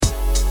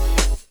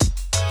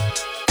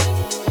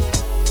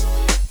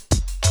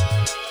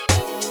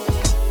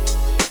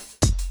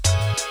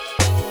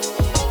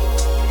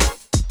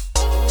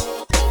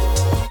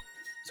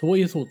So what are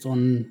your thoughts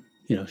on,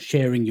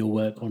 sharing your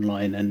work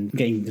online and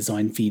getting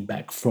design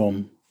feedback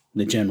from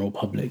the general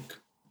public?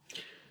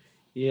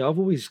 Yeah, I've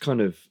always kind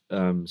of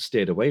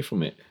steered away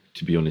from it,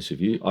 to be honest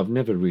with you. I've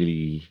never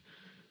really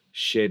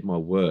shared my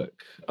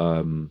work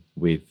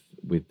with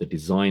the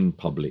design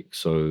public.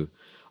 So,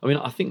 I mean,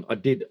 I think I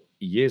did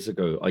years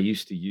ago. I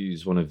used to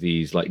use one of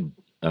these like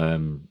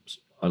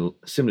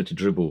similar to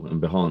Dribble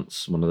and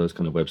Behance, one of those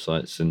kind of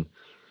websites. And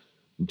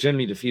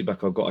generally, the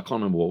feedback I got, I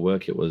can't remember what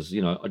work it was.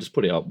 I just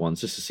put it up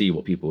once just to see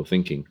what people were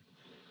thinking.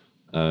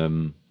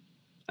 And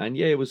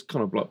yeah, it was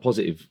kind of like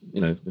positive.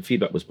 The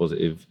feedback was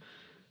positive.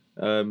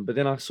 But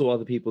then I saw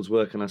other people's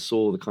work and I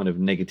saw the kind of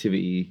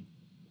negativity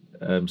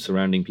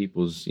surrounding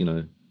people's,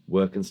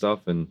 work and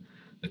stuff, and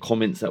the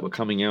comments that were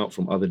coming out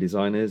from other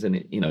designers, and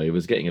it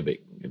was getting a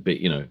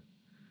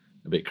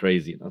bit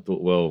crazy. And I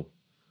thought, well,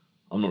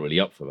 I'm not really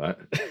up for that,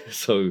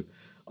 so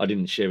I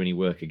didn't share any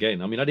work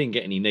again. I mean, I didn't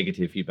get any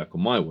negative feedback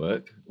on my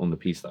work on the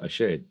piece that I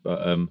shared,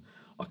 but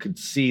I could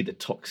see the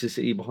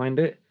toxicity behind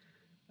it,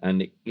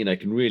 and it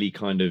can really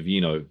kind of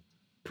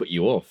put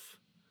you off.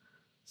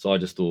 So I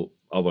just thought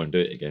I won't do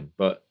it again.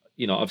 But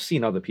I've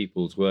seen other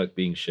people's work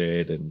being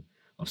shared, and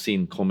I've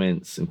seen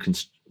comments and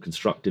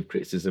constructive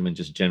criticism and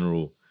just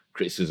general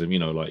criticism.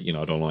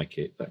 I don't like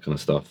it, that kind of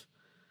stuff.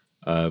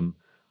 Um,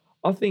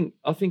 I think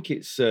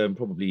it's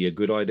probably a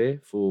good idea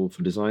for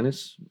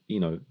designers,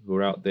 who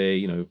are out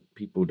there,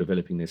 people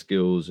developing their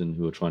skills and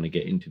who are trying to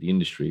get into the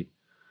industry,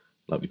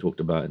 like we talked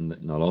about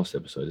in our last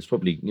episode. It's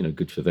probably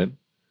good for them.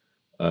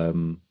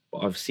 But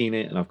I've seen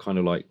it, and I've kind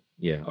of like,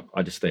 yeah,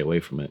 I just stay away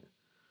from it.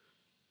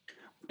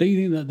 Do you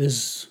think that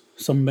there's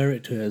some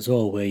merit to it as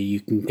well, where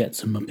you can get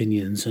some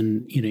opinions,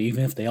 and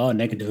even if they are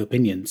negative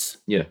opinions,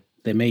 Yeah.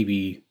 they may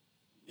be,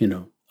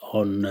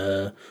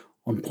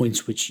 on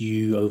points which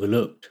you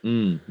overlooked,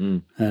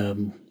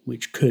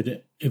 which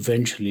could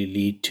eventually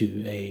lead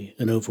to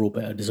an overall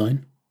better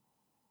design.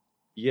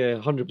 Yeah,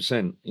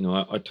 100%.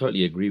 I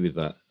totally agree with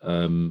that.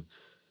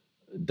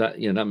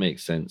 That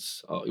makes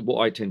sense.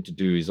 What I tend to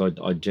do is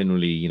I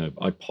generally,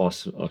 I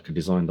pass like a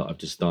design that I've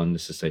just done,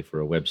 let's just say for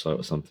a website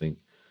or something.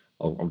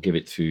 I'll give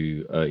it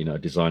to a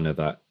designer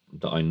that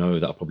I know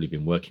that I've probably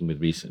been working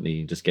with recently,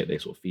 and just get their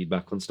sort of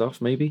feedback on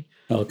stuff, maybe.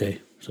 Okay,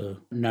 so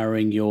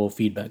narrowing your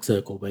feedback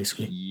circle,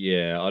 basically.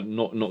 Yeah, I'm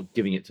not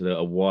giving it to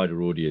a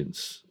wider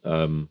audience.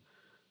 And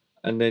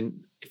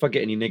then if I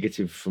get any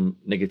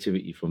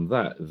negativity from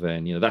that,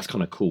 then that's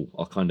kind of cool.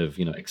 I'll kind of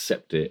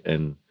accept it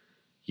and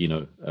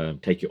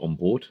take it on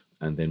board,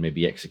 and then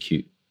maybe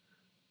execute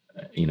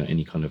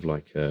any kind of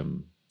like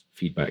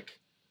feedback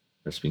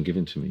that's been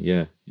given to me.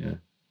 Yeah, yeah.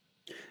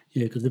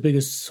 Yeah, because the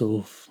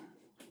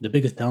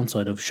biggest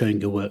downside of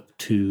showing your work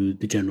to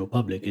the general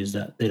public is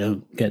that they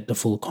don't get the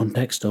full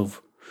context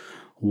of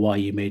why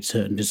you made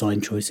certain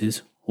design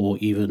choices, or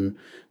even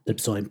the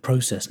design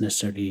process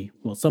necessarily.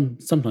 Well,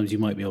 sometimes you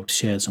might be able to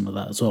share some of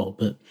that as well,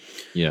 but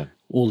Yeah.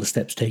 all the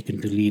steps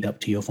taken to lead up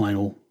to your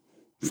final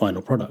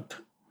product,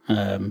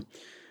 and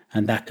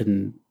that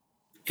can,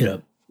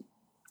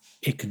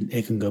 it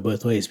can go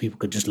both ways. People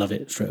could just love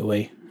it straight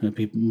away.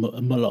 People,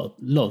 a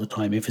lot of the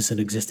time, if it's an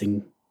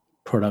existing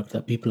product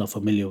that people are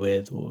familiar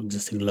with, or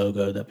existing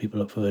logo that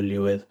people are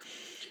familiar with,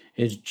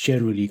 it's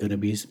generally going to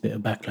be a bit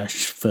of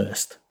backlash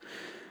first.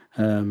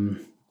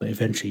 But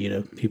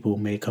eventually, people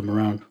may come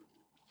around.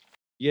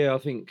 Yeah, I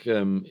think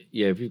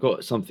if you've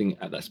got something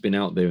that's been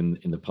out there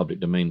in the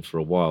public domain for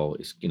a while,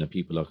 it's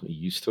people are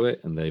used to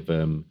it, and they've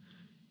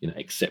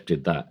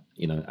accepted that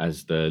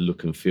as the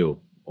look and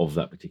feel of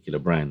that particular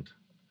brand.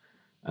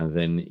 And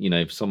then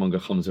if someone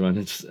comes around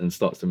and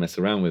starts to mess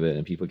around with it,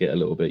 and people get a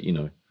little bit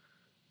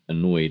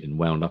annoyed and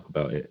wound up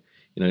about it,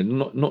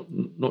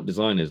 not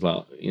designers,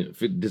 like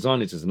for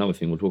designers is another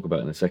thing we'll talk about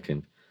in a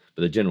second,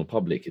 but the general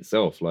public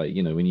itself, like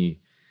when you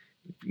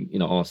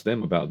ask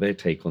them about their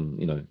take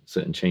on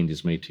certain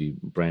changes made to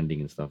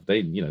branding and stuff,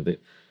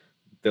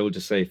 they'll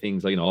just say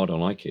things like I don't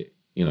like it,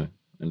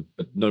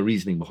 but no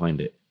reasoning behind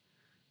it.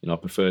 I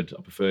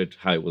preferred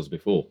how it was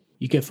before.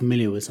 You get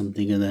familiar with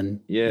something, and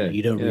then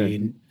you don't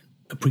really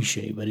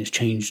appreciate when it's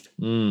changed.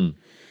 Yeah,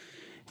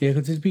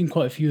 because there's been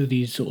quite a few of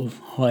these sort of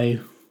high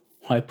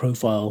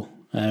profile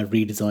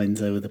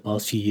redesigns over the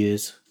past few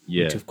years,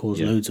 which have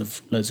caused loads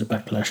of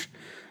backlash.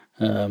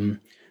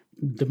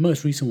 The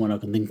most recent one I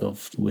can think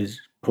of was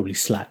probably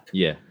Slack.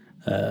 Yeah.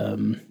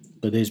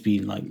 But there's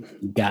been like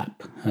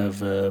Gap have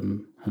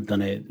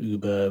done it,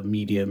 Uber,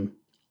 Medium,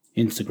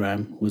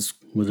 Instagram was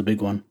a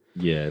big one.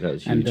 Yeah, that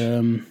was huge.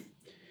 And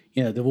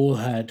they've all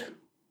had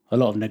a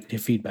lot of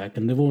negative feedback,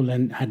 and they've all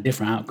had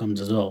different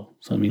outcomes as well.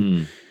 So I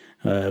mean,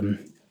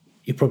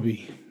 you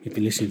probably, if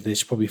you're listening to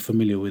this, you're probably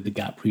familiar with the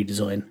Gap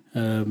redesign.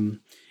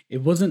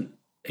 It wasn't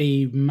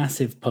a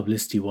massive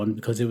publicity one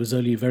because it was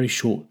only very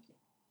short,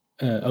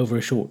 over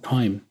a short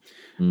time.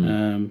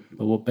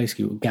 But what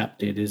Gap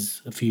did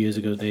is a few years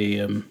ago they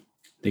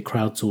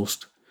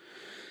crowdsourced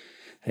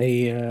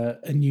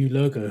a new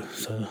logo.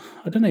 So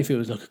I don't know if it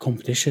was like a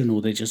competition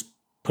or they just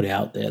put it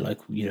out there, like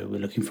we're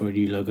looking for a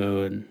new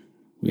logo, and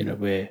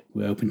we're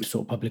open to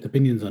sort of public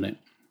opinions on it.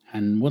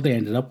 And what they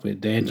ended up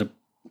with, they ended up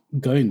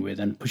going with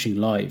and pushing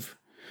live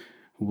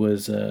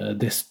was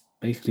this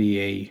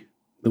basically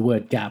the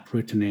word Gap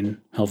written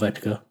in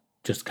Helvetica,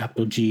 just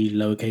capital G,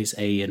 lowercase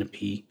a, and a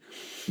P.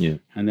 Yeah.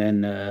 And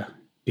then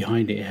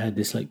behind it had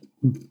this like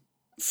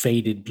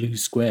faded blue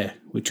square,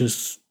 which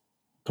was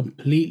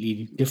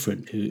completely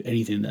different to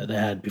anything that they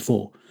had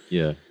before.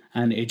 Yeah.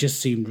 And it just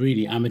seemed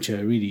really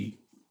amateur, really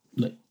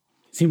like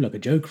it seemed like a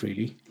joke,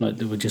 really. Like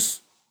they were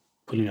just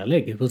pulling our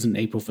leg. It wasn't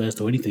April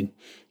 1st or anything.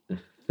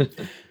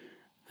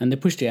 And they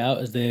pushed it out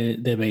as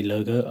their main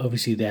logo.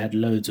 Obviously, they had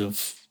loads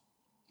of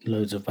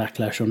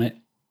backlash on it.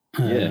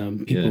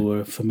 People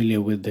were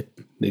familiar with the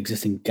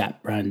existing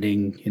Gap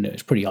branding. You know,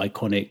 it's pretty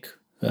iconic,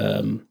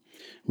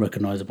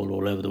 recognizable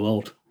all over the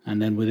world.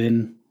 And then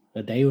within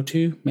a day or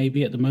two,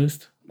 maybe at the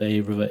most,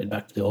 they reverted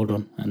back to the old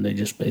one, and they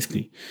just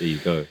basically There you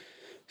go.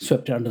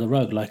 swept it under the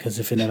rug, like as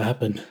if it never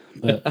happened.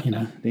 But you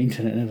know, the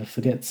internet never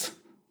forgets.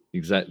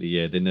 Exactly.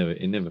 Yeah. It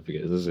never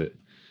forgets, does it?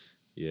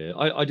 Yeah.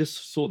 I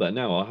just saw that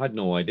now. I had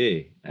no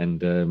idea,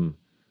 and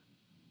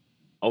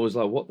I was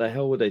like, what the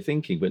hell were they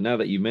thinking? But now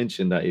that you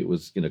mentioned that it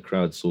was,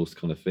 crowdsourced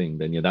kind of thing,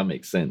 then yeah, that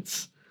makes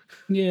sense.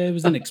 Yeah, it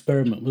was an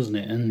experiment, wasn't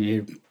it? And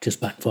it just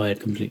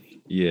backfired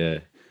completely. Yeah.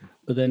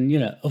 But then,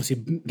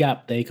 obviously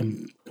Gap, they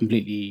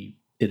completely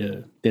did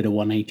a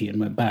 180 and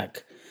went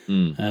back.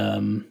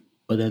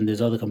 But then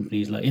there's other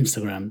companies like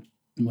Instagram.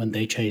 When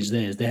they changed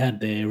theirs, they had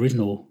their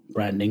original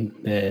branding,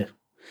 their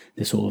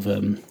sort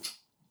of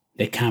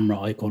their camera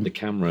icon. The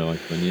camera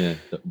icon, yeah.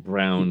 That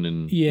brown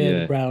and...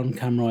 The brown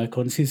camera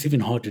icon. It's even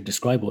hard to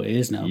describe what it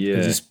is now.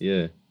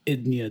 Yeah,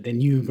 Their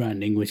new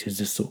branding, which is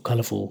this sort of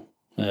colourful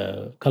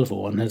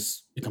one,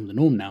 has become the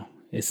norm now.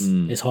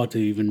 It's hard to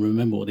even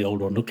remember what the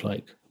old one looked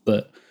like.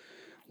 But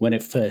when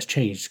it first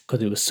changed,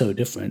 because it was so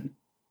different,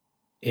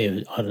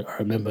 I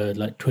remember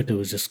like Twitter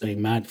was just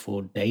going mad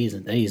for days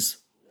and days.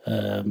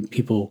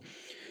 People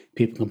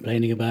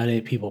complaining about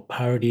it, people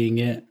parodying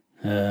it.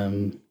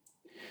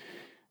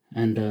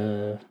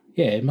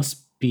 It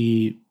must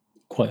be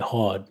quite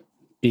hard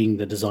being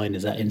the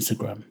designers at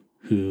Instagram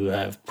who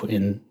have put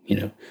in,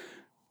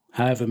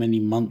 however many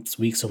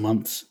weeks or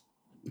months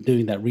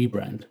doing that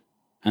rebrand,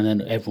 and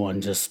then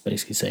everyone just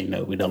basically saying,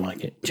 no, we don't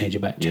like it, change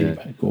it back.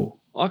 Or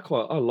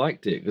I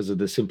liked it because of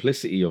the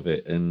simplicity of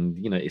it, and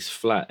it's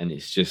flat and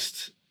it's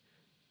just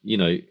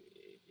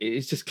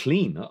it's just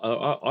clean.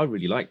 I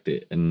really liked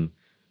it, and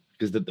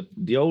because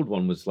the old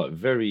one was like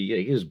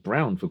it was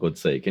brown, for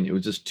God's sake, and it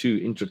was just too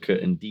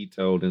intricate and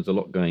detailed. There's a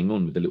lot going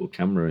on with the little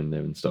camera in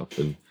there and stuff,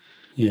 and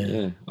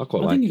I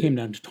think it came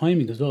down to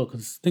timing as well,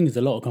 because the thing is,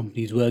 a lot of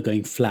companies were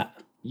going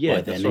flat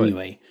by then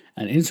anyway,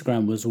 and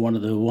Instagram was one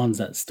of the ones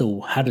that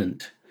still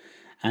hadn't,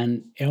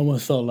 and it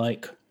almost felt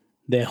like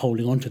they're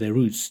holding on to their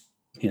roots.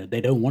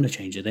 They don't want to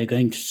change it. They're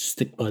going to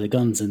stick by the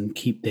guns and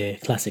keep their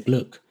classic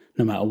look,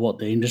 no matter what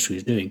the industry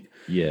is doing.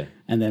 Yeah.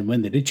 And then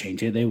when they did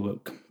change it, they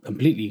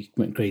completely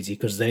went crazy,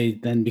 because they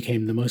then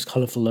became the most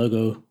colourful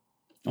logo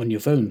on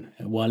your phone,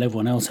 while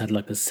everyone else had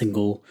like a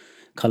single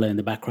colour in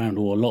the background,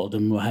 or a lot of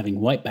them were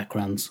having white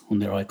backgrounds on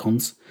their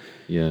icons.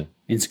 Yeah.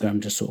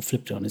 Instagram just sort of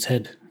flipped it on its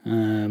head.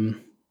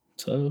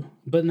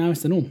 But now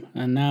it's the norm.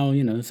 And now,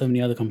 so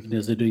many other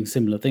companies are doing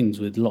similar things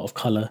with a lot of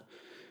colour,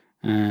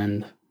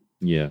 and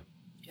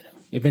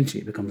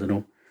eventually it becomes a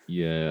norm.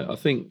 Yeah, I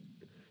think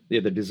the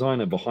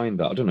designer behind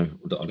that, I don't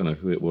know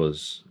who it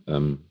was.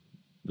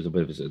 Was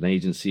it an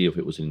agency, or if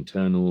it was an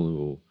internal,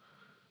 or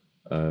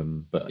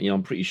but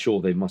I'm pretty sure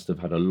they must have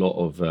had a lot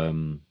of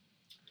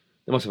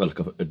they must have had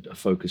like a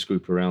focus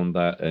group around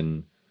that,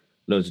 and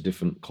loads of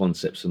different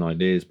concepts and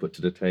ideas put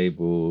to the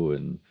table,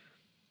 and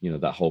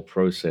that whole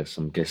process,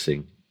 I'm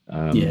guessing.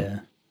 But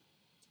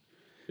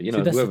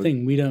that's the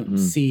thing, we don't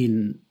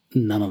see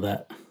none of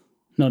that.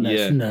 Not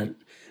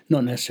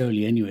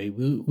necessarily anyway.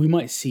 We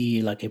might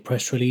see like a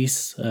press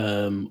release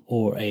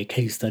or a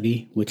case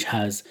study which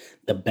has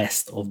the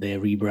best of their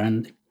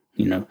rebrand,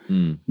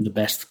 the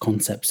best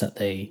concepts that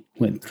they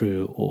went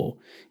through, or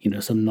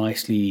some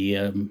nicely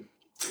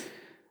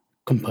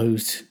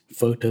composed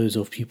photos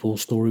of people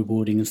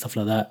storyboarding and stuff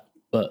like that.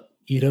 But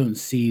you don't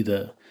see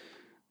the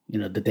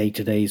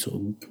day-to-day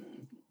sort of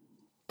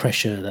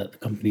pressure that the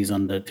company's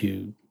under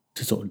to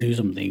sort of do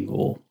something,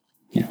 or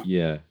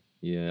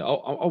Yeah,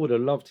 I would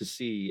have loved to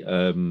see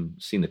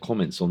seen the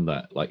comments on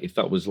that. Like if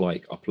that was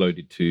like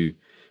uploaded to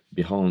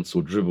Behance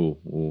or Dribbble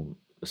or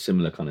a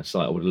similar kind of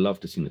site, I would have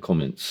loved to see the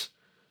comments.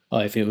 Oh,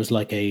 if it was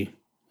like a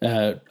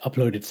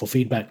uploaded for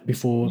feedback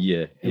before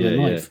it went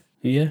live.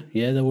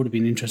 Yeah, that would have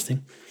been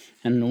interesting.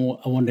 And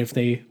I wonder if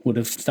they would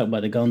have stuck by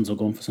the guns or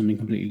gone for something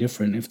completely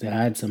different if they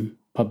had some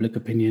public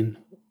opinion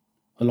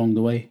along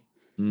the way.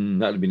 That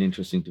would have been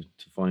interesting to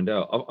find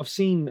out. I've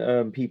seen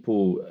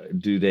people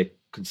do their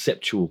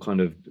conceptual kind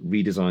of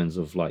redesigns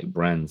of like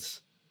brands.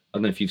 I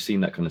don't know if you've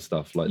seen that kind of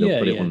stuff. Like they'll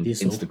put it on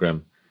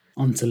Instagram.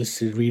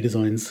 Unsolicited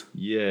redesigns.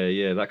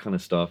 Yeah, that kind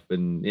of stuff.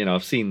 And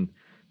I've seen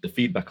the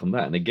feedback on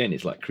that. And again,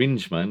 it's like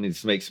cringe, man. It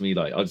just makes me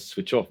like, I just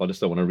switch off. I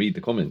just don't want to read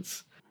the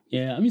comments.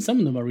 Yeah, I mean, some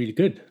of them are really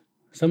good.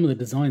 Some of the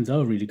designs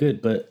are really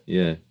good, but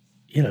you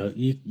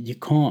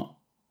can't.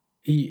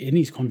 It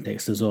needs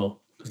context as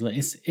well. Because like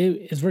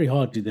it's very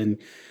hard to then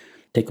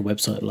take a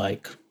website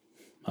like,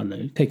 I don't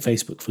know, take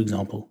Facebook for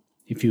example.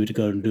 If you were to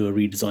go and do a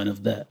redesign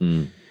of that,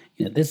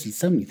 there's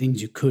so many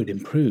things you could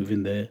improve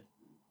in the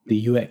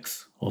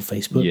UX of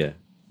Facebook.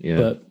 Yeah.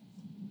 But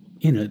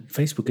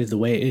Facebook is the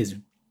way it is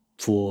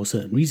for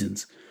certain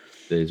reasons.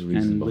 There's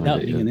reasons and behind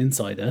without it, being an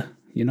insider,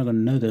 you're not going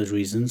to know those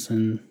reasons,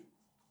 and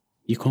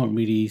you can't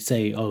really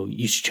say, "Oh,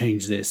 you should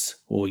change this,"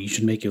 or "You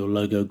should make your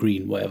logo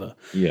green," whatever.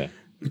 Yeah.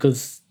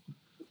 Because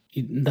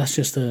that's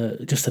just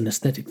an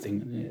aesthetic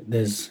thing.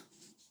 There's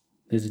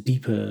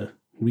deeper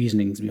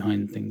reasonings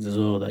behind things as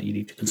well that you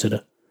need to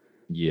consider.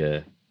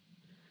 Yeah,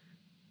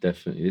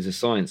 definitely. There's a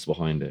science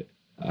behind it,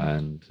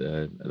 and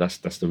that's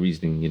the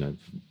reasoning,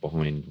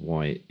 behind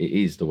why it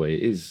is the way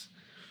it is.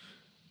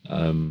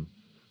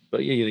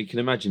 But yeah, you can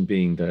imagine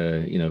being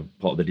the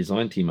part of the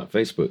design team at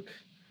Facebook,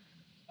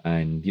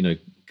 and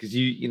because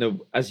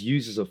as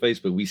users of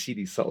Facebook, we see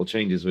these subtle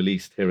changes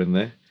released here and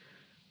there.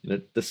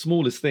 The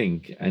smallest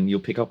thing, and you'll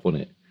pick up on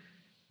it.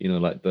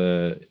 Like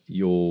the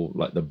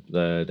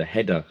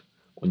header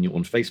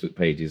on Facebook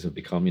pages have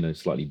become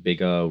slightly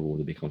bigger, or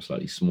they become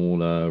slightly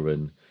smaller,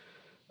 and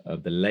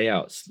the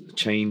layouts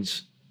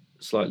change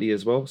slightly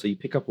as well. So you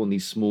pick up on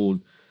these small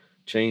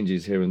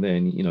changes here and there,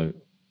 and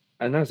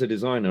and as a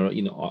designer,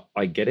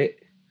 I get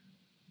it.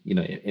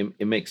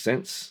 It makes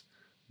sense,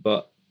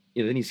 but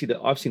then you see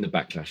that I've seen the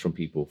backlash from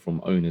people,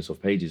 from owners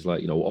of pages,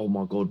 like oh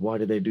my god, why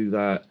did they do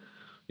that?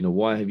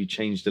 Why have you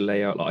changed the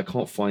layout? Like, I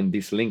can't find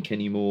this link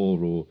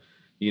anymore, or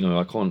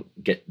I can't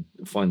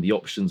find the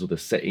options or the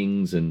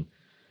settings. And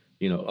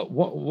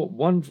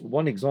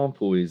one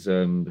example is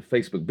the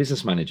Facebook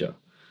Business Manager.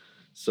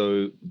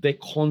 So they're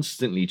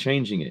constantly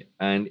changing it,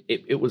 and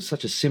it was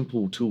such a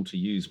simple tool to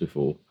use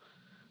before,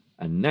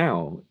 and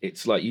now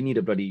it's like you need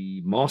a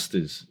bloody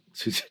master's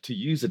to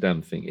use the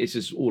damn thing. It's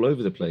just all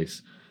over the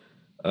place.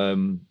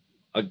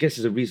 I guess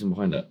there's a reason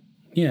behind that.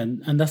 Yeah,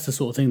 and that's the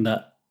sort of thing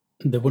that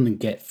they wouldn't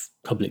get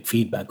public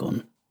feedback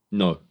on.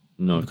 No.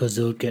 Because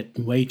they'll get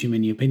way too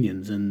many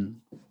opinions,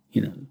 and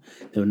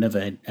they'll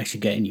never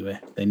actually get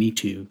anywhere. They need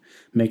to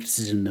make a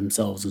decision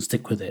themselves and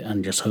stick with it,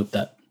 and just hope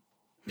that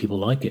people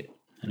like it.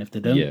 And if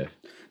they don't,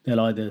 they'll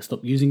either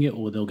stop using it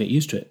or they'll get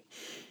used to it.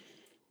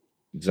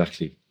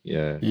 Exactly.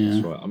 Yeah.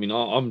 That's right. I mean,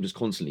 I'm just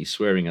constantly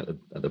swearing at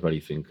the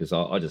bloody thing because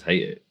I just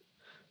hate it.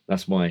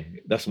 That's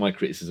my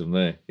criticism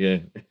there. Yeah.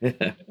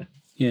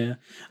 Yeah,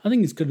 I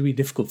think it's going to be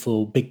difficult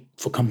for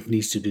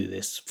companies to do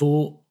this.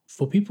 For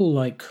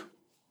people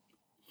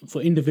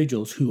for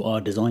individuals who are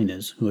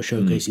designers who are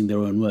showcasing their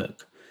own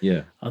work.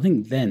 Yeah, I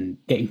think then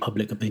getting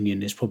public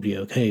opinion is probably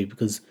okay,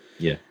 because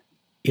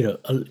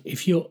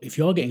if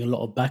you are getting a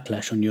lot of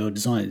backlash on your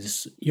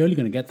designs, you're only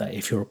going to get that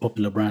if you're a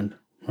popular brand,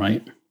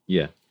 right?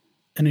 Yeah.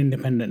 An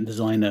independent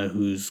designer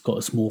who's got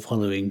a small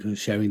following, who's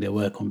sharing their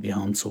work on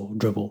Behance or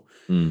Dribbble,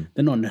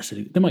 they're not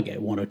necessarily, they might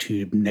get one or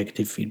two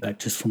negative feedback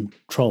just from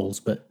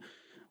trolls, but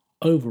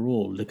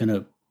overall they're going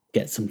to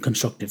get some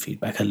constructive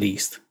feedback at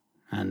least,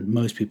 and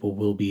most people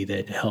will be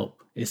there to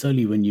help. It's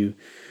only when you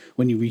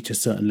reach a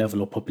certain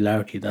level of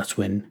popularity that's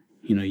when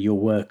your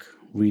work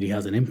really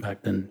has an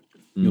impact, and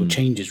your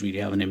changes really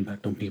have an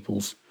impact on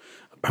people's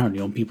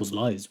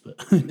lives, but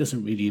it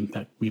doesn't really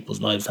impact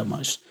people's lives that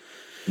much.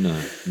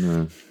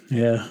 No.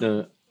 Yeah.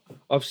 No.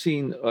 I've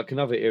seen, like,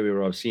 another area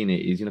where I've seen it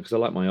is, because I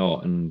like my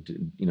art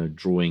and,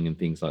 drawing and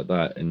things like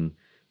that. And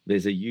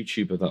there's a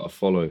YouTuber that I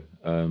follow,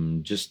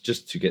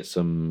 just to get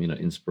some,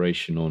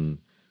 inspiration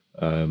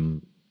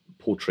on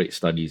portrait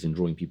studies and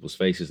drawing people's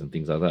faces and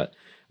things like that.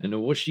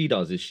 And what she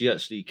does is she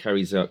actually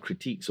carries out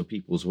critiques of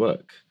people's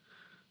work.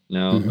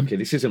 Now, okay,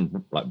 this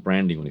isn't like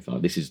branding or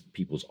anything. This is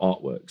people's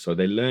artwork. So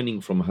they're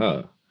learning from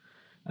her,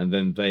 and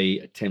then they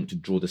attempt to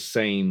draw the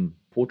same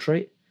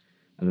portrait,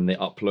 and then they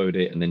upload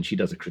it, and then she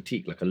does a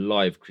critique, like a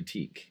live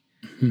critique.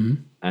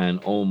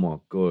 And oh my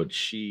God,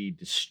 she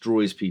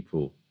destroys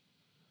people.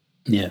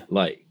 Yeah.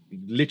 Like,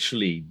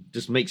 literally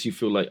just makes you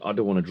feel like, I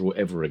don't want to draw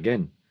ever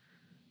again.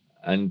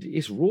 And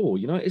it's raw,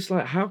 it's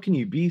like, how can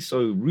you be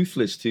so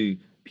ruthless to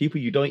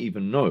people you don't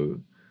even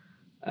know?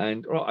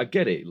 And I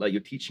get it, like,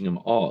 you're teaching them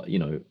art,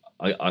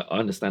 I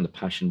understand the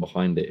passion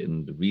behind it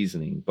and the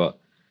reasoning, but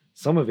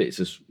some of it's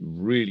just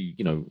really,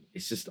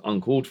 it's just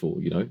uncalled for,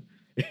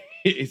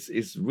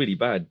 it's really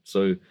bad.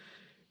 So,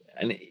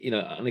 and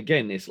and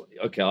again, it's like,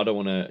 okay, I don't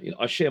want to.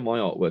 I share my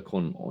artwork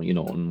on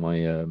my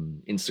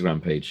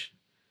Instagram page,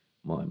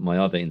 my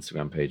other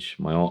Instagram page,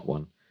 my art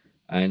one,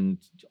 and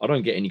I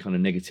don't get any kind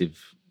of negative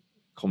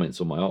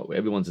comments on my art.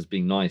 Everyone's just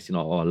being nice,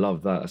 oh, I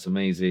love that, that's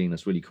amazing,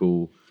 that's really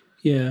cool.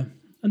 Yeah,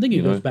 I think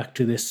it goes back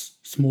to this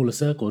smaller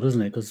circle,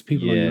 doesn't it? Because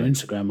people on your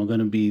Instagram are going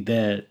to be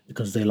there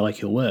because they like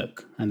your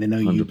work and they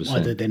know 100%. You.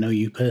 Either they know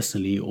you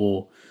personally,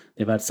 or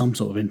they've had some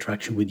sort of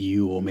interaction with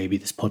you, or maybe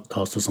this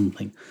podcast or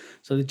something.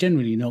 So they're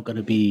generally not going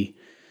to be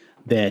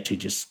there to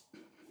just,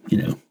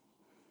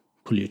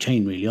 pull your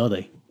chain, really, are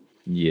they?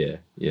 Yeah.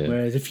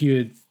 Whereas if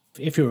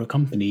you're a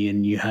company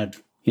and you had,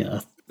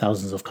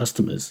 thousands of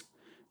customers,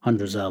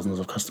 hundreds of thousands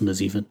of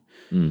customers even,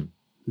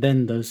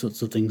 then those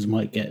sorts of things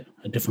might get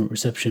a different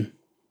reception.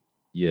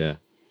 Yeah.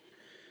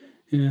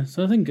 Yeah,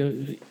 so I think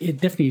it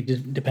definitely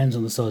depends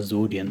on the size of the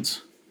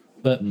audience.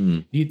 But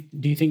do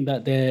you think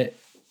that there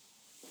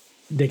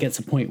gets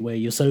a point where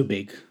you're so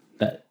big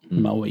that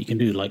no matter what you can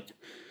do, like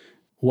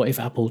what if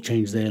Apple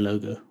changed their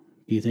logo?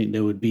 Do you think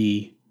there would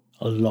be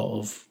a lot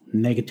of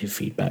negative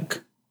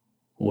feedback,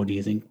 or do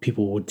you think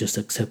people would just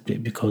accept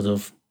it because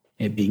of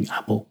it being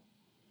Apple?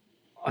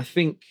 I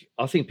think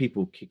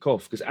people kick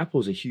off because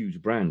Apple's a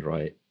huge brand,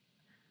 right?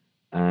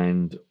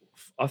 And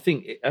I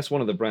think that's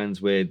one of the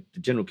brands where the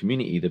general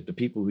community, the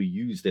people who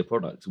use their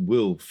products,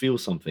 will feel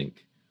something.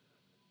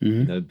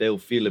 You know, they'll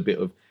feel a bit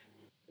of,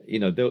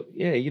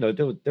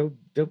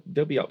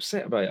 they'll be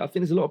upset about it. I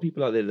think there's a lot of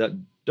people out there that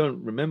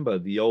don't remember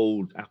the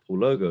old Apple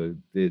logo,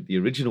 the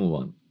original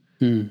one,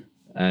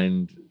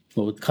 and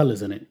Well, with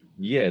colours in it.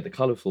 yeah, the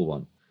colorful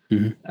one.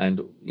 And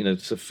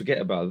so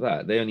forget about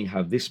that. They only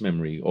have this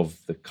memory of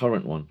the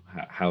current one,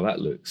 how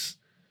that looks,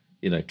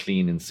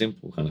 clean and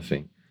simple kind of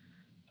thing.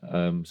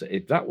 So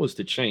if that was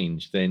to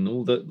change, then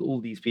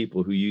all these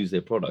people who use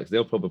their products,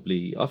 I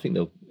think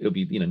it'll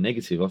be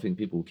negative. I think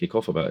people will kick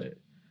off about it.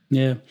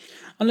 Yeah,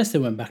 unless they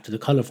went back to the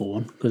colourful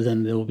one, because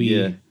then there will be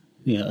a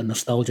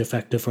nostalgia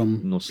factor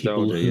from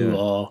people who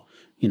are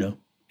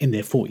in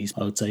their 40s.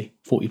 I would say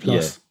 40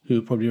 plus who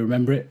probably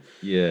remember it.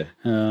 Yeah,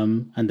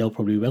 and they'll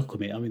probably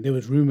welcome it. I mean, there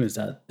was rumors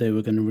that they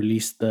were going to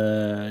release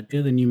the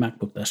new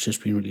MacBook that's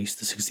just been released,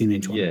 the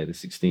 16-inch one. Yeah, the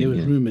 16. There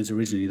was rumors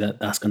originally that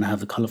that's going to have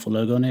the colourful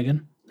logo on it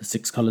again, the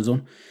 6 colours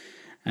on,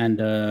 and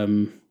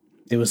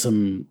there was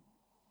some.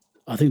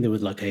 I think there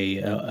was like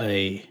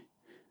a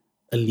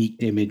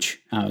leaked image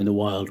out in the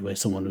wild where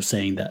someone was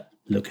saying that,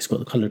 look, it's got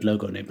the coloured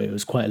logo on it, but it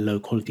was quite a low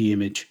quality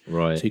image,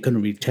 right? So you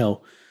couldn't really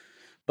tell.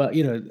 But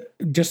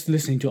just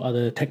listening to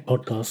other tech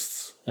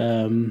podcasts,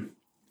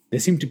 there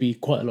seemed to be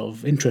quite a lot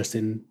of interest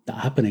in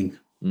that happening.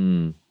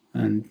 And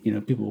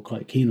people were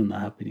quite keen on that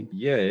happening.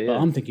 Yeah. But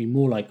I'm thinking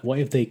more like, what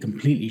if they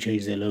completely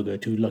changed their logo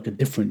to like a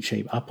different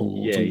shape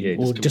Apple?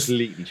 Or just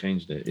completely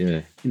changed it.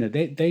 Yeah,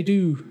 they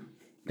do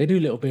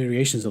little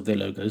variations of their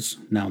logos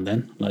now and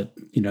then. Like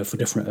for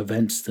different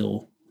events,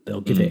 they'll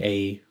give it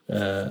a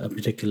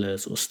particular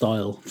sort of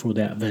style for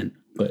that event,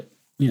 but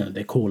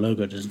their core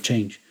logo doesn't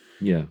change.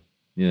 Yeah.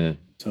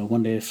 So I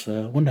wonder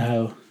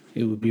how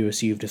it would be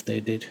received if they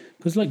did,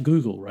 because like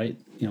Google, right?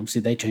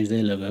 Obviously they changed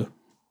their logo.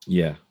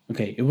 Yeah.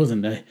 Okay, it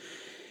wasn't a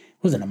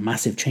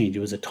massive change. It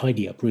was a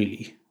tidy up,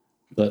 really.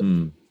 But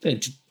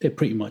they're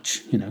pretty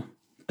much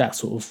that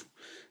sort of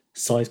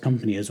size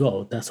company as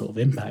well. That sort of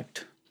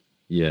impact.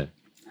 Yeah.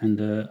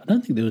 And I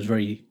don't think there was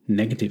very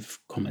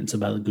negative comments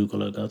about the Google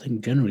logo. I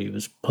think generally it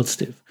was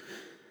positive,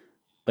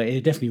 but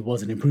it definitely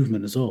was an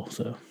improvement as well.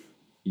 So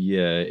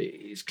yeah,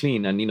 it's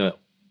clean, and you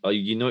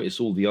notice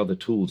all the other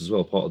tools as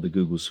well, part of the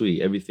Google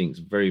suite. Everything's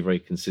very, very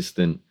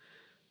consistent.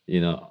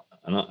 And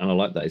I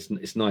like that.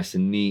 It's nice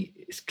and neat.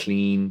 It's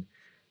clean,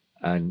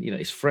 and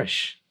it's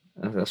fresh.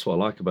 That's what I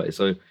like about it.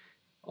 So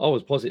I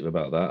was positive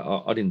about that.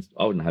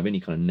 I wouldn't have any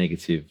kind of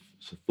negative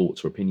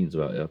thoughts or opinions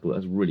about it. I thought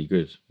that's really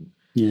good.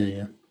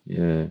 Yeah.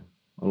 I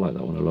like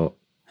that one a lot.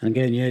 And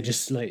again,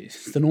 just like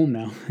it's the norm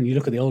now. And you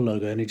look at the old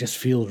logo, and it just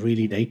feels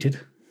really dated.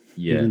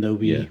 Yeah. Even though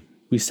we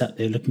sat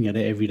there looking at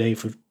it every day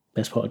for the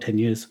best part of 10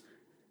 years.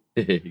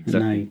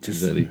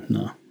 Exactly.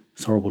 No,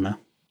 it's horrible now.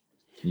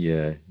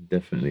 Yeah,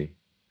 definitely.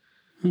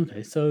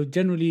 Okay, so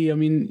generally, I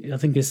mean, I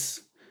think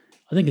it's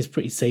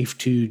pretty safe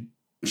to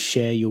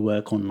share your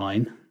work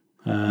online.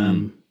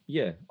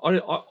 Yeah,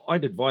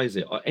 I'd advise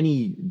it.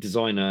 Any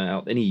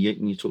designer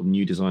any sort of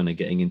new designer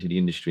getting into the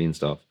industry and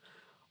stuff,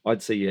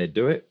 I'd say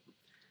do it.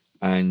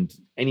 And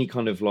any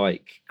kind of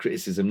like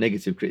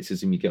negative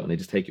criticism you get on it,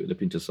 just take it with a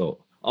pinch of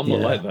salt. I'm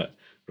not like that,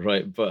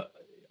 right? But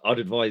I'd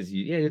advise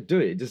you, do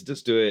it.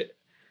 Just do it,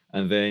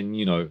 and then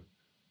you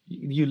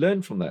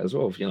learn from that as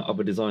well. If,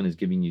 other designers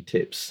giving you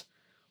tips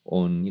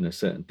on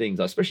certain things,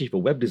 especially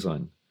for web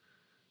design,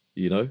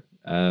 that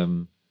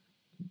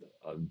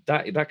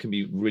can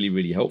be really,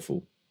 really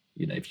helpful.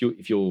 If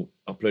you're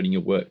uploading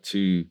your work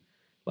to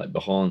like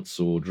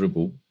Behance or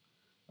Dribble,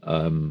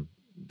 the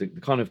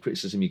kind of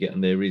criticism you get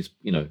in there is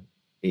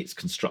it's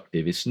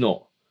constructive. It's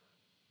not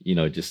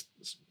just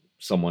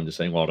someone just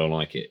saying, well, I don't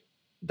like it.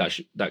 That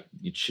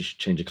you should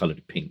change the color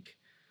to pink.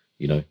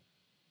 The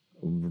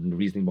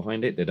reasoning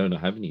behind it, they don't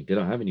have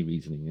any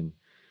reasoning.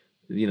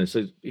 And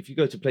so if you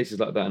go to places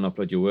like that and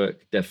upload your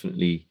work,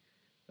 definitely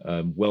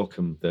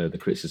welcome the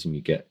criticism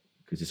you get,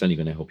 because it's only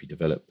going to help you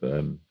develop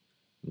and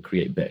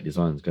create better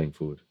designs going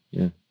forward.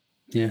 Yeah,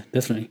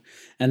 definitely.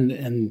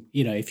 And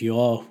if you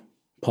are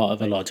part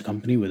of a larger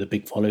company with a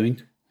big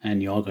following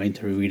and you are going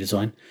through a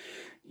redesign,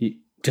 you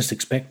just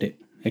expect it.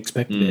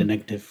 Expect a bit of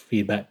negative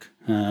feedback.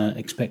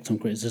 Expect some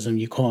criticism.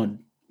 You can't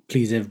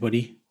please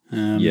everybody.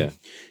 You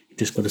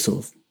just got to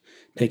sort of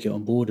take it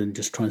on board and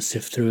just try and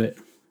sift through it.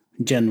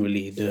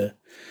 Generally, the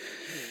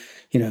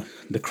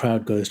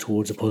crowd goes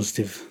towards a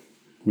positive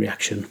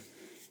reaction.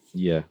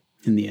 Yeah.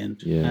 In the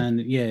end. Yeah. And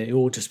it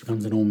all just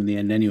becomes the norm in the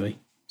end anyway.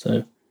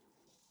 So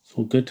it's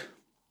all good.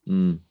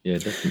 Yeah,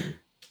 definitely.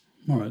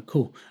 All right,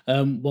 cool.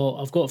 Well,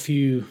 I've got a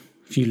few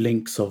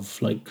links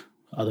of like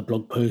other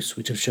blog posts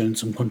which have shown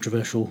some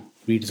controversial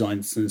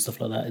redesigns and stuff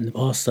like that in the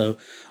past. So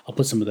I'll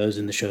put some of those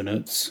in the show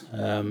notes.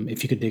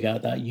 If you could dig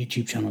out that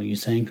YouTube channel you're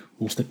saying,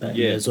 we'll stick that in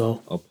there as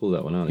well. I'll pull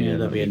that one out. Yeah,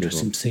 that'd be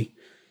interesting to see.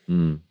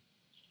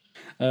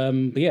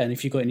 But yeah, and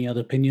if you've got any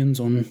other opinions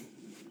on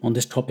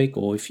this topic,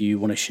 or if you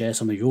want to share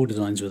some of your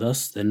designs with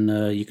us, then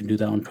you can do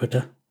that on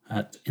Twitter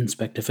at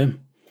InspectFM.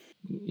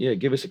 Yeah,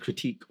 give us a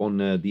critique on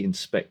the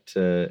Inspect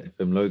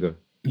FM logo.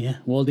 Yeah,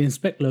 well, the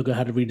Inspect logo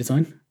had a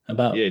redesign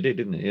about... Yeah, it did,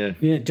 didn't it? Yeah.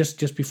 Yeah,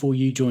 just before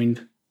you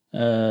joined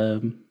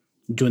the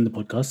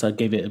podcast, I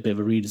gave it a bit of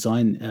a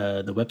redesign.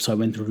 The website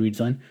went through a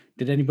redesign.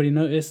 Did anybody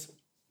notice?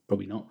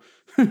 Probably not.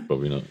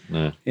 Probably not,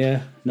 no.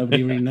 Yeah,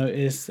 nobody really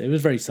noticed. It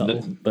was very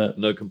subtle, but...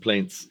 No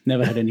complaints.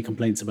 Never had any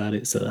complaints about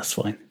it, so that's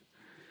fine.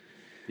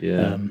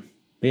 Yeah.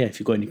 But yeah, if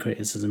you've got any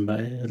criticism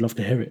about it, I'd love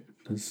to hear it.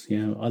 Because,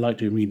 I like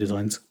doing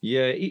redesigns.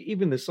 Yeah,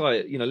 even the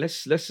site,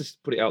 let's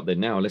just put it out there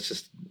now. Let's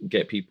just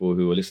get people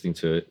who are listening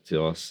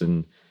to us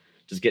and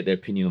just get their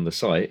opinion on the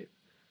site,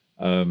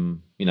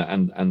 and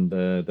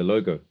the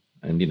logo,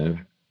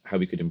 and how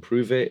we could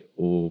improve it,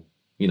 or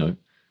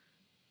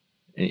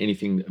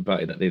anything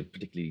about it that they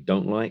particularly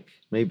don't like,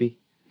 maybe.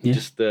 Yeah.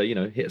 Just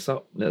hit us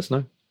up, let us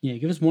know. Yeah,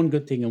 give us one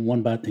good thing and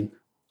one bad thing.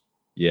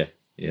 Yeah,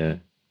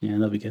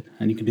 that'd be good.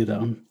 And you can do that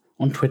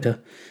on Twitter.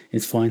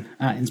 It's fine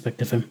at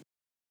InspectFM.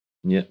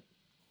 Yeah.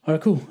 All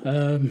right, cool.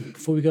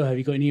 Before we go, have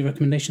you got any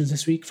recommendations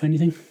this week for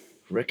anything?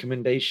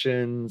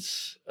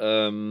 Recommendations.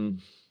 So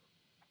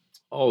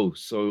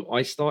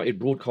I started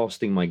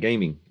broadcasting my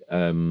gaming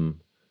on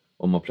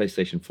my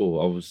PlayStation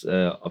 4.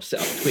 I've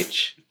set up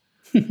Twitch.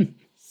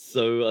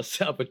 So I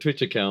set up a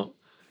Twitch account,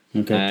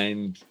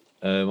 and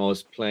I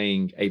was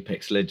playing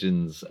Apex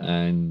Legends,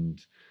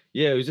 and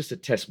it was just a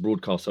test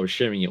broadcast. I was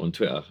sharing it on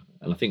Twitter,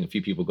 and I think a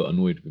few people got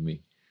annoyed with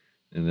me,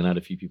 and then I had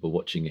a few people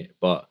watching it.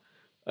 But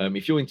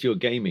if you're into your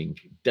gaming,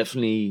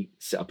 definitely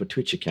set up a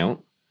Twitch account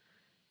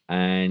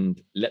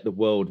and let the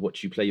world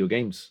watch you play your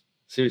games.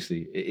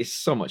 Seriously, it's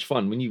so much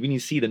fun when you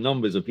see the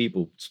numbers of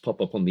people just pop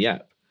up on the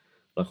app,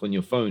 like on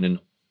your phone and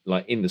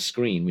like in the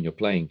screen when you're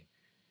playing.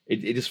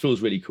 It just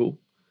feels really cool.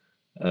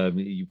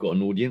 You've got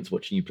an audience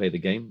watching you play the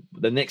game.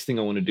 But the next thing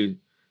I want to do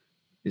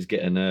is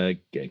get a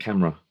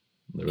camera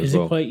there as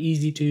well. Is it quite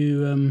easy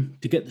to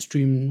get the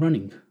stream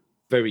running?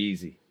 Very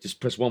easy. Just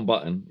press one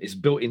button. It's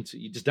built into.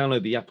 You just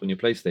download the app on your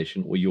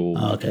PlayStation or your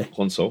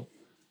console,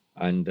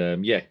 and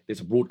there's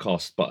a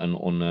broadcast button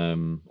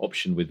on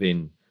option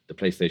within the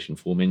PlayStation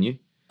 4 menu.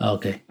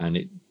 Okay. And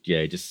it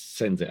just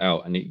sends it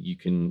out, and you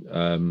can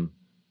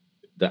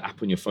the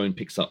app on your phone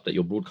picks up that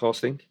you're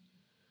broadcasting,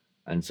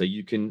 and so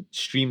you can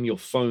stream your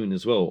phone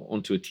as well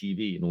onto a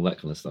TV and all that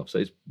kind of stuff. So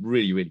it's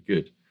really, really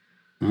good.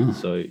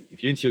 So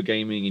if you're into your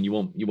gaming and you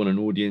want an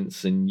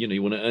audience, and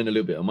you want to earn a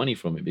little bit of money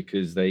from it,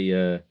 because they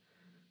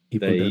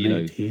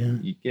donate,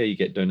 you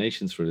get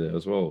donations through there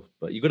as well.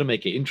 But you got to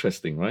make it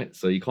interesting, right?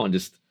 So you can't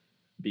just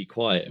be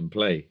quiet and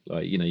play.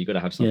 Like you got to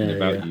have something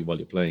about you while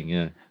you're playing.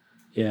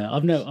 Yeah,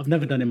 I've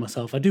never done it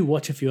myself. I do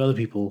watch a few other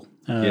people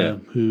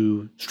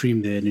who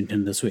stream their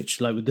Nintendo Switch.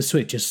 Like with the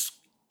Switch,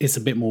 it's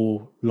a bit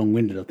more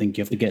long-winded. I think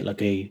you have to get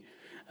like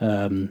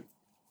an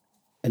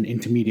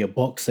intermediate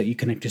box that you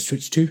connect your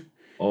Switch to.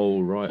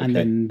 Oh, right. And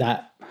then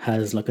that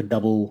has like a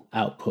double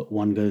output.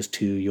 One goes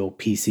to your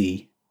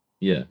PC.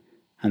 Yeah.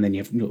 And then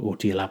or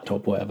to your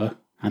laptop, whatever.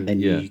 And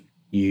then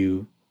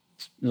you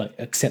like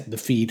accept the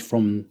feed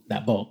from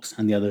that box,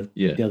 and the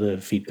other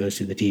feed goes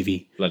to the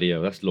TV. Bloody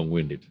hell, that's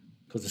long-winded.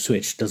 Because the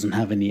Switch doesn't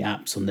have any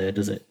apps on there,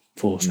 does it,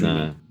 for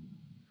streaming?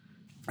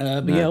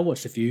 Nah. I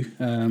watched a few.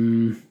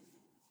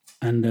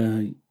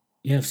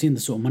 I've seen the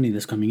sort of money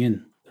that's coming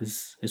in,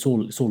 because it's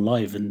all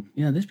live, and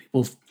there's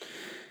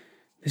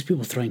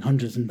people throwing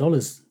hundreds of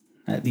dollars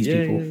at these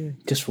people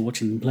just for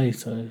watching them play.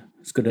 So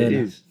it's good. It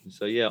is.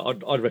 So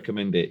I'd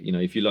recommend it.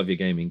 If you love your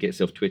gaming, get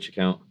yourself a Twitch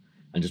account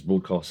and just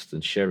broadcast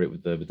and share it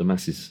with the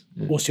masses.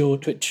 Yeah. What's your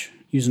Twitch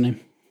username?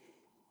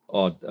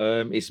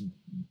 It's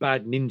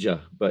Bad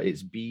Ninja, but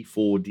it's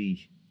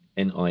B4D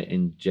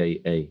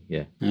NINJA.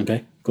 Yeah.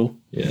 Okay. Cool.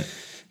 Yeah.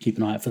 Keep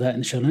an eye out for that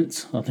in the show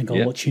notes. I think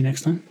I'll watch you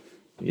next time.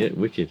 Yeah.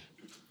 Wicked.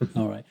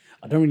 All right.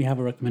 I don't really have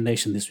a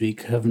recommendation this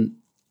week.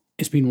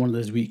 It's been one of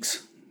those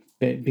weeks.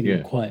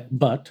 Been quiet,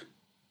 but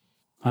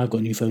I've got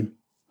a new phone.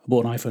 I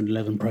bought an iPhone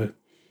 11 Pro.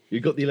 You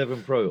got the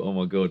 11 Pro? Oh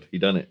my God, you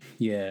done it?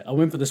 Yeah, I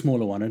went for the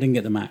smaller one. I didn't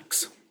get the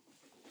Max.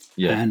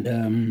 Yeah.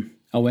 And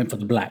I went for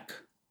the black,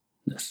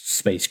 the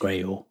space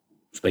grey or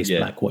space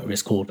black, whatever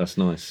it's called. That's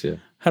nice, yeah.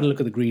 Had a look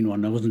at the green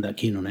one. I wasn't that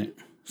keen on it.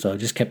 So I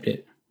just kept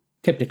it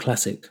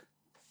classic.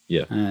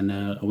 Yeah. And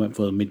I went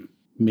for the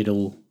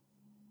middle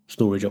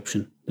storage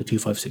option, the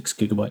 256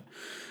 gigabyte.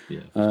 Yeah,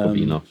 that's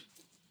probably enough.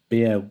 But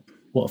yeah,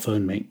 what a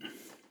phone, mate.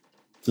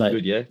 Like,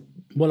 good, yeah?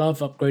 Well, I've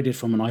upgraded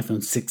from an iPhone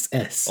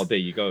 6S. Oh, there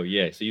you go,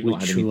 yeah. So you've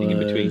not had anything in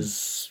between. Which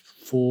was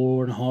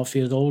 4.5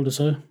 years old or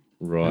so.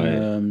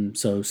 Right.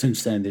 So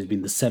since then, there's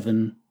been the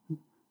 7,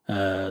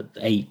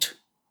 8,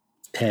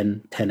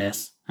 10,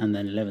 10S, and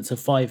then 11. So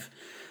five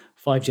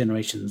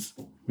generations,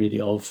 really,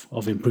 of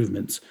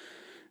improvements.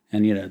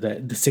 And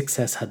the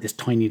 6S had this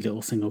tiny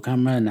little single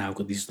camera, and now I've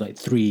got these like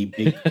 3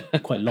 big,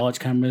 quite large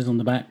cameras on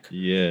the back.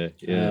 Yeah.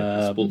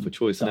 Sport for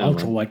choice. The now,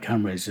 ultra man. wide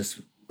camera is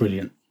just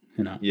brilliant.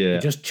 Yeah.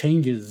 It just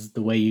changes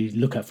the way you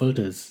look at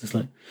photos. It's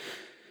like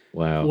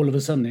Wow. all of a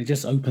sudden it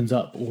just opens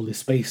up all this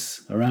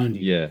space around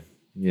you.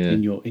 Yeah.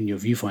 In your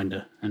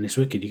viewfinder, and it's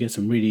wicked. You get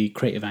some really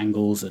creative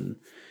angles, and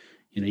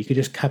you could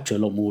just capture a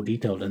lot more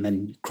detail and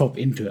then crop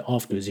into it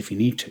afterwards if you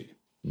need to.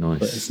 Nice.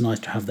 But it's nice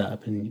to have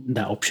that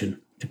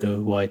option to go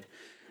wide.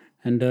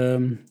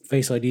 And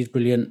Face ID is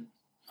brilliant.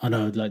 I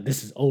know, like,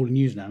 this is old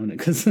news now, isn't it?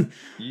 Because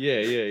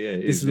yeah.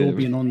 this has all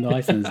been on the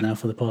iPhones now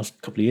for the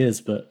past couple of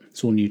years, but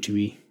it's all new to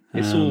me.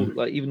 It's all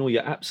like, even all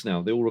your apps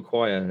now, they all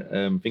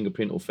require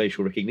fingerprint or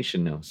facial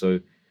recognition now. So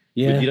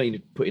Yeah. you don't need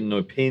to put in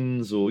no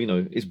pins or,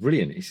 it's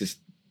brilliant. It's just,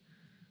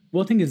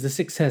 Well, the thing is, the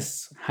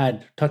 6S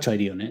had Touch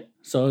ID on it,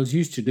 so I was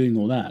used to doing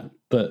all that,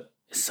 but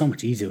it's so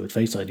much easier with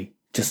Face ID.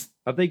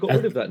 have they got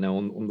rid of that now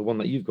on the one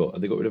that you've got?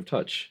 Have they got rid of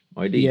Touch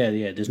ID?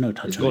 Yeah, there's no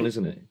Touch It's ID. gone,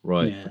 isn't it?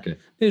 Right. Yeah. Okay.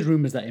 There's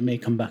rumours that it may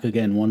come back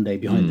again one day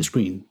behind the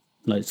screen.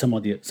 Like some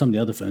of the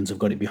other phones have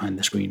got it behind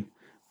the screen.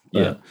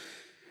 But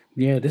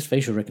yeah, this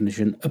facial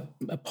recognition,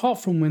 apart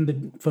from when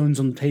the phone's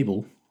on the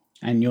table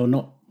and you're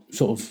not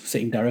sort of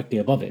sitting directly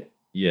above it,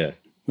 Yeah.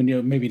 when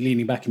you're maybe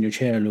leaning back in your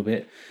chair a little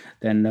bit,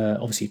 then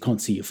obviously you can't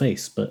see your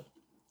face, but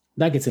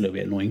that gets a little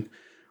bit annoying.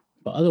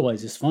 But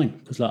otherwise it's fine,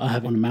 because like I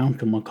have it on a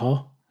mount on my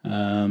car,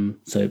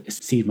 so it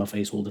sees my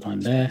face all the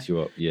time there.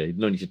 You up. Yeah. You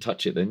don't need to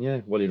touch it then,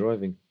 while you're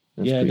driving.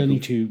 That's I pretty don't cool.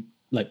 need to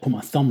like put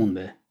my thumb on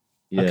there.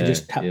 I can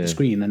just tap the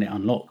screen and it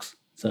unlocks.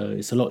 So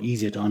it's a lot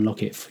easier to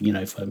unlock it if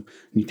I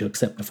need to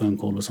accept a phone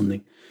call or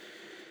something.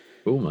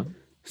 Cool, man.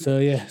 So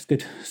yeah, it's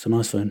good. It's a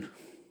nice phone.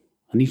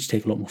 I need to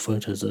take a lot more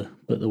photos,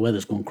 but the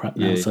weather's gone crap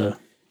now. Yeah. So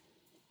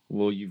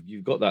Well,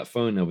 you've got that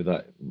phone now with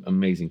that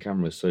amazing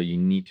camera, so you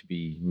need to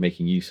be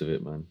making use of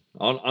it, man.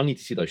 I need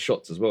to see those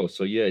shots as well.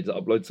 So yeah, just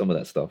upload some of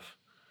that stuff.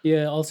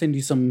 yeah, I'll send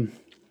you some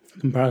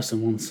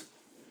comparison ones.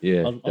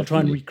 Yeah, I'll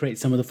try and recreate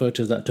some of the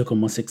photos that I took on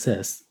my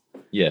 6S,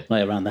 yeah,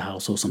 like around the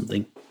house or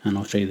something, and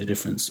I'll show you the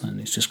difference. And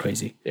it's just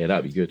crazy. yeah,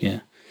 that'd be good. Yeah.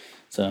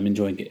 So I'm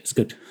enjoying it. It's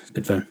good. It's a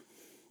good phone.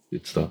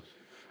 Good stuff.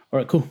 All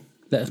right, cool.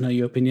 Let us know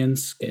your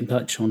opinions. Get in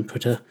touch on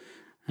Twitter,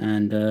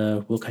 and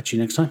we'll catch you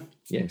next time.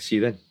 Yeah, see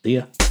you then. See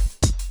ya.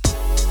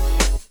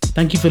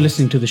 Thank you for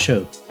listening to the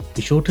show.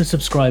 Be sure to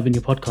subscribe in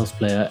your podcast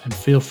player and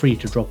feel free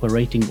to drop a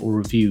rating or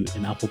review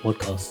in Apple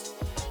Podcasts.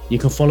 You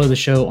can follow the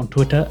show on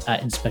Twitter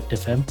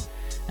 @InspectFM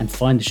and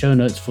find the show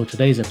notes for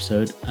today's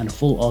episode and a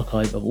full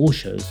archive of all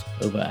shows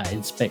over at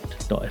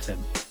inspect.fm.